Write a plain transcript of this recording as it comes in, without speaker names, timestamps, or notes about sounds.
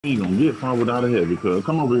ain't gonna get far without a heavy, cuz.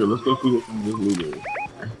 Come over here, let's go see what some of this loot is.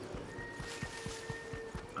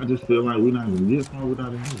 I just feel like we're not gonna get far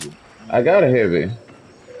without a heavy. I got a heavy.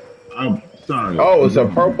 I'm sorry. Oh, it's a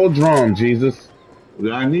purple drum, Jesus.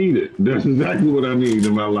 I need it. That's exactly what I need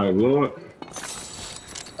in my life, Lord.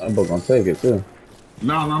 I'm gonna take it too.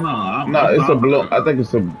 No. No, it's a blue. I think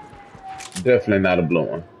it's a definitely not a blue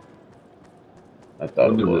one. I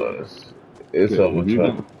thought it was. It's over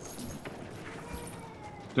truck.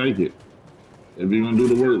 Take it. If you're gonna do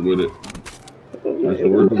the work with it. That's the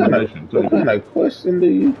work of the nation. What kind of question do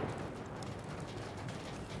you?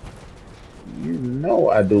 You know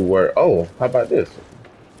I do work. Oh, how about this?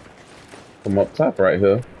 From up top right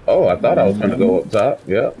here. Oh, I thought I was gonna go up top.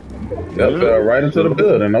 Yep. Right into the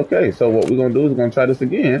building. Okay, so what we're gonna do is we're gonna try this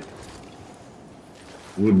again.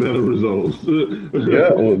 With better results.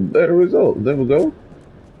 Yeah, with better results. There we go.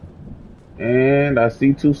 And I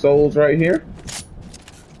see 2 souls right here.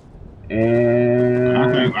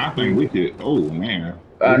 And I think we could. Oh man.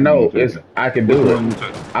 I know I can do it.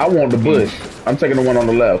 I want the bush. I'm taking the one on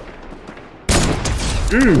the left.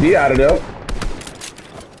 He out of there.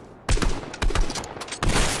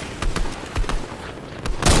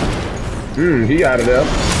 He out of there.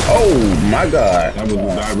 Oh my God. That was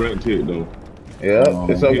a direct hit though. Yeah,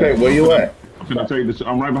 it's okay. Where you at? I'm finna take this.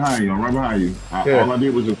 I'm right behind you. All I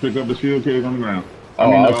did was just pick up the shield cage on the ground. I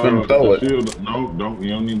was finna throw it. Shield, no, don't. You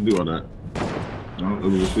don't need to do all that. No, it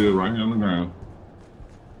was a shield right here on the ground.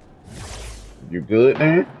 You good,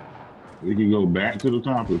 man? We can go back to the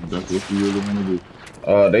top if that's what you really want to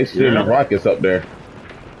do. They shooting rockets up there.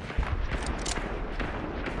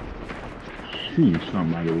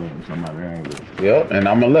 Somebody letting somebody have it. Yep, and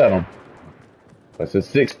I'm gonna let them. Cause it's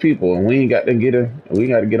 6 people, and we ain't got to get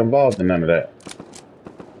involved in none of that.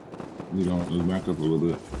 You know, let's back up a little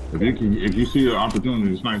bit. If you see an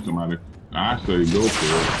opportunity to snipe somebody, I say go for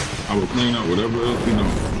it. I will clean up whatever else you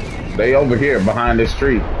know. They over here behind this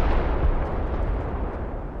tree.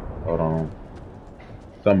 Hold on.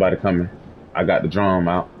 Somebody coming. I got the drum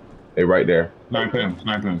out. They right there. Snipe him.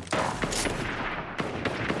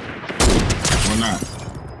 Or not.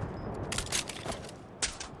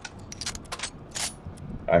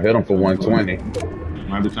 I hit him for 120.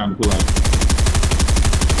 Might be time to pull out.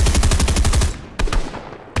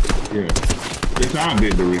 Yeah. It's our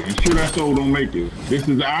victory. Ensure that soul don't make it. This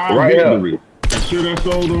is our victory. Ensure that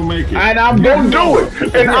soul don't make it. And I'm gonna do it.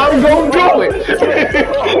 And I'm gonna do it.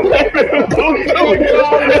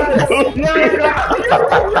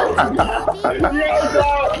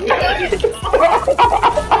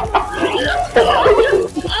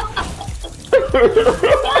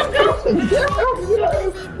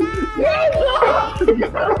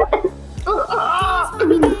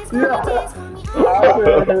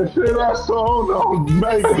 Ensure that soul don't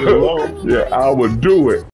make it, Lord. Yeah, I would do it.